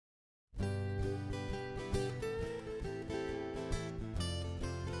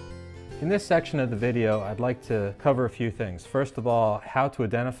In this section of the video, I'd like to cover a few things. First of all, how to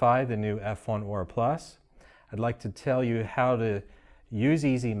identify the new F1 Aura Plus. I'd like to tell you how to use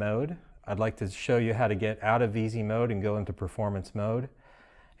easy mode. I'd like to show you how to get out of easy mode and go into performance mode.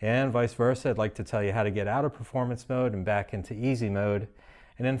 And vice versa, I'd like to tell you how to get out of performance mode and back into easy mode.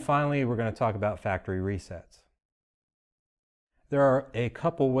 And then finally, we're going to talk about factory resets. There are a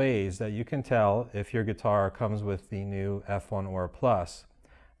couple ways that you can tell if your guitar comes with the new F1 Aura Plus.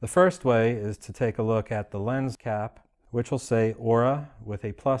 The first way is to take a look at the lens cap, which will say Aura with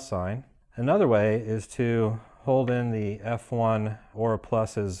a plus sign. Another way is to hold in the F1 Aura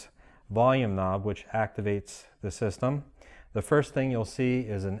Plus's volume knob, which activates the system. The first thing you'll see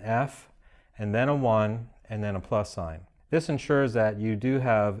is an F, and then a 1, and then a plus sign. This ensures that you do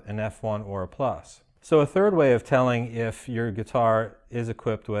have an F1 Aura Plus. So a third way of telling if your guitar is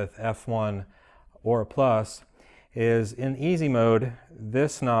equipped with F1 Aura Plus is in easy mode.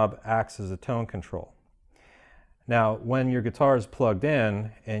 This knob acts as a tone control. Now, when your guitar is plugged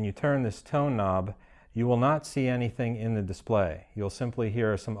in and you turn this tone knob, you will not see anything in the display. You'll simply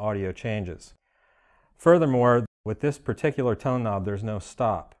hear some audio changes. Furthermore, with this particular tone knob, there's no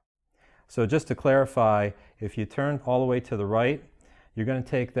stop. So just to clarify, if you turn all the way to the right, you're going to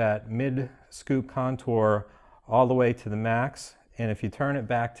take that mid-scoop contour all the way to the max, and if you turn it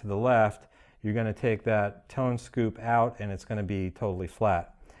back to the left, you're going to take that tone scoop out and it's going to be totally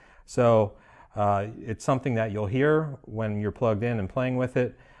flat. So it's something that you'll hear when you're plugged in and playing with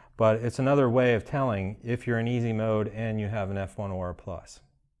it, but it's another way of telling if you're in easy mode and you have an F1 Aura Plus.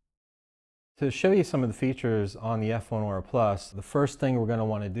 To show you some of the features on the F1 Aura Plus, the first thing we're going to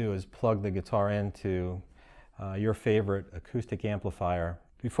want to do is plug the guitar into your favorite acoustic amplifier.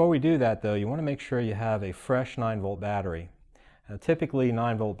 Before we do that though, you want to make sure you have a fresh 9-volt battery. Now, typically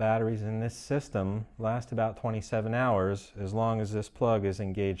 9-volt batteries in this system last about 27 hours as long as this plug is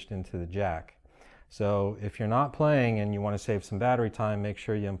engaged into the jack. So if you're not playing and you want to save some battery time, make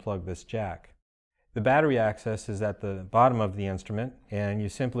sure you unplug this jack. The battery access is at the bottom of the instrument, and you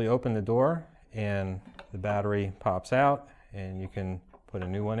simply open the door and the battery pops out and you can put a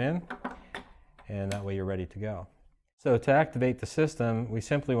new one in, and that way you're ready to go. So to activate the system, we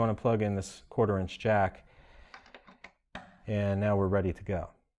simply want to plug in this 1/4-inch jack, and now we're ready to go.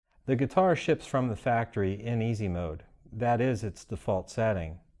 The guitar ships from the factory in easy mode. That is its default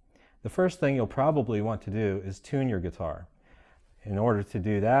setting. The first thing you'll probably want to do is tune your guitar. In order to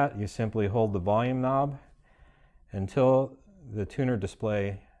do that, you simply hold the volume knob until the tuner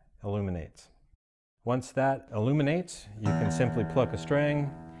display illuminates. Once that illuminates, you can simply pluck a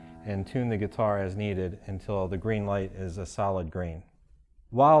string and tune the guitar as needed until the green light is a solid green.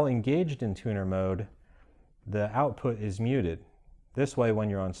 While engaged in tuner mode, the output is muted. This way, when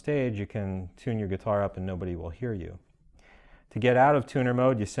you're on stage, you can tune your guitar up and nobody will hear you. To get out of tuner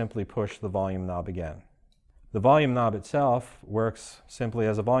mode, you simply push the volume knob again. The volume knob itself works simply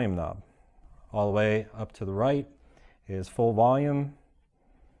as a volume knob. All the way up to the right is full volume.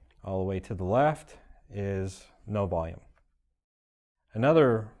 All the way to the left is no volume.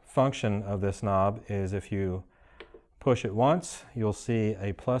 Another function of this knob is if you push it once, you'll see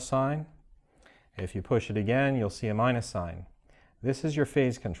a plus sign. If you push it again, you'll see a minus sign. This is your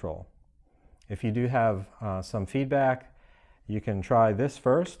phase control. If you do have some feedback, you can try this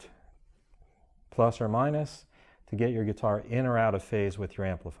first, plus or minus, to get your guitar in or out of phase with your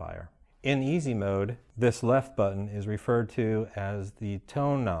amplifier. In easy mode, this left button is referred to as the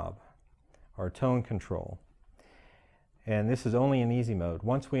tone knob or tone control. And this is only in easy mode.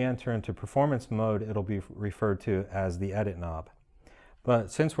 Once we enter into performance mode, it'll be referred to as the edit knob.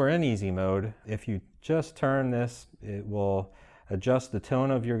 But since we're in easy mode, if you just turn this, it will adjust the tone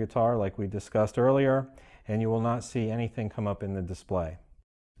of your guitar like we discussed earlier, and you will not see anything come up in the display.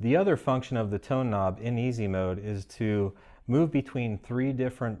 The other function of the tone knob in easy mode is to move between 3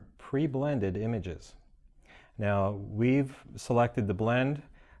 different pre-blended images. Now, we've selected the blend,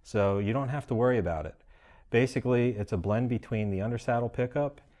 so you don't have to worry about it. Basically, it's a blend between the undersaddle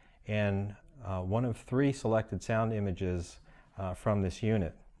pickup and one of 3 selected sound images from this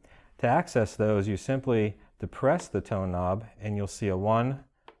unit. To access those, you simply depress the tone knob and you'll see a 1,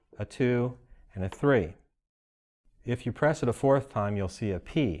 a 2, and a 3. If you press it a 4th time, you'll see a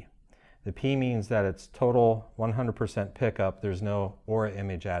P. The P means that it's total 100% pickup. There's no Aura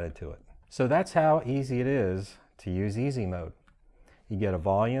image added to it. So that's how easy it is to use easy mode. You get a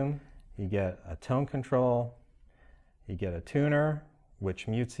volume, you get a tone control, you get a tuner, which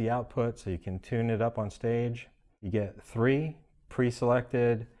mutes the output so you can tune it up on stage. You get 3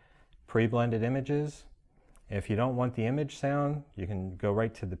 pre-selected, pre-blended images. If you don't want the image sound, you can go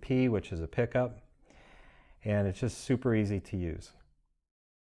right to the P, which is a pickup, and it's just super easy to use.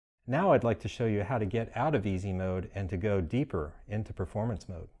 Now I'd like to show you how to get out of easy mode and to go deeper into performance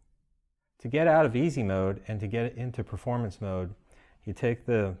mode. To get out of easy mode and to get into performance mode, you take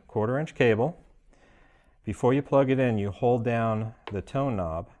the 1/4-inch cable. Before you plug it in, you hold down the tone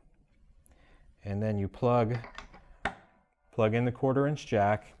knob, and then you plug in the 1/4-inch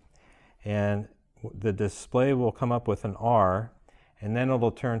jack, and the display will come up with an R, and then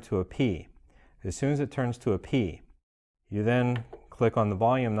it'll turn to a P. As soon as it turns to a P, you then click on the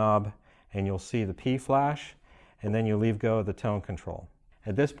volume knob and you'll see the P flash, and then you leave go of the tone control.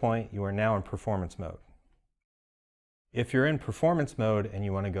 At this point, you are now in performance mode. If you're in performance mode and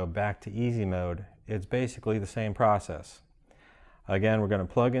you want to go back to easy mode, it's basically the same process. Again, we're going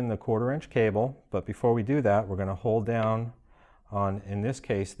to plug in the 1/4-inch cable, but before we do that, we're going to hold down on, in this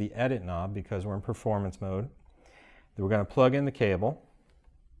case, the edit knob because we're in performance mode. Then we're going to plug in the cable.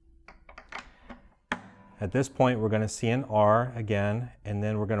 At this point, we're going to see an R again, and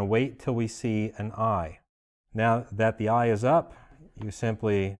then we're going to wait till we see an I. Now that the I is up, you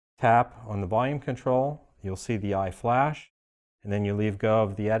simply tap on the volume control, you'll see the I flash, and then you leave go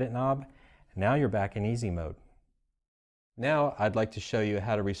of the edit knob. Now you're back in easy mode. Now I'd like to show you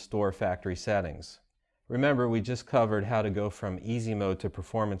how to restore factory settings. Remember, we just covered how to go from easy mode to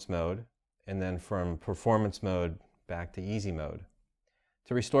performance mode, and then from performance mode back to easy mode.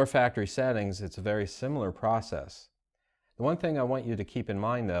 To restore factory settings, it's a very similar process. The one thing I want you to keep in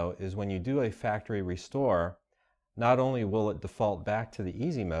mind though is when you do a factory restore, not only will it default back to the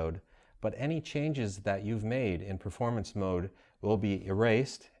easy mode, but any changes that you've made in performance mode will be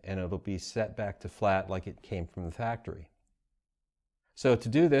erased and it'll be set back to flat like it came from the factory. So to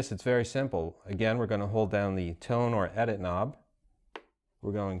do this, it's very simple. Again, we're going to hold down the tone or edit knob.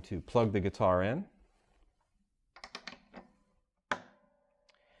 We're going to plug the guitar in.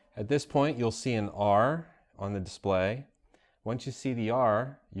 At this point, you'll see an R on the display. Once you see the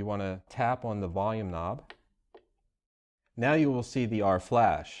R, you want to tap on the volume knob. Now you will see the R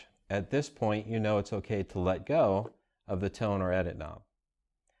flash. At this point, you know it's okay to let go of the tone or edit knob.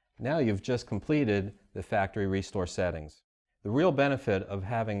 Now you've just completed the factory restore settings. The real benefit of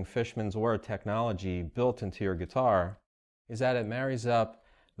having Fishman's Aura technology built into your guitar is that it marries up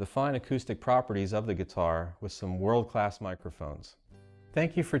the fine acoustic properties of the guitar with some world-class microphones.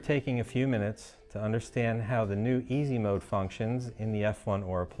 Thank you for taking a few minutes to understand how the new easy mode functions in the F1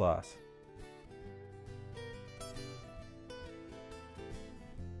 Aura Plus.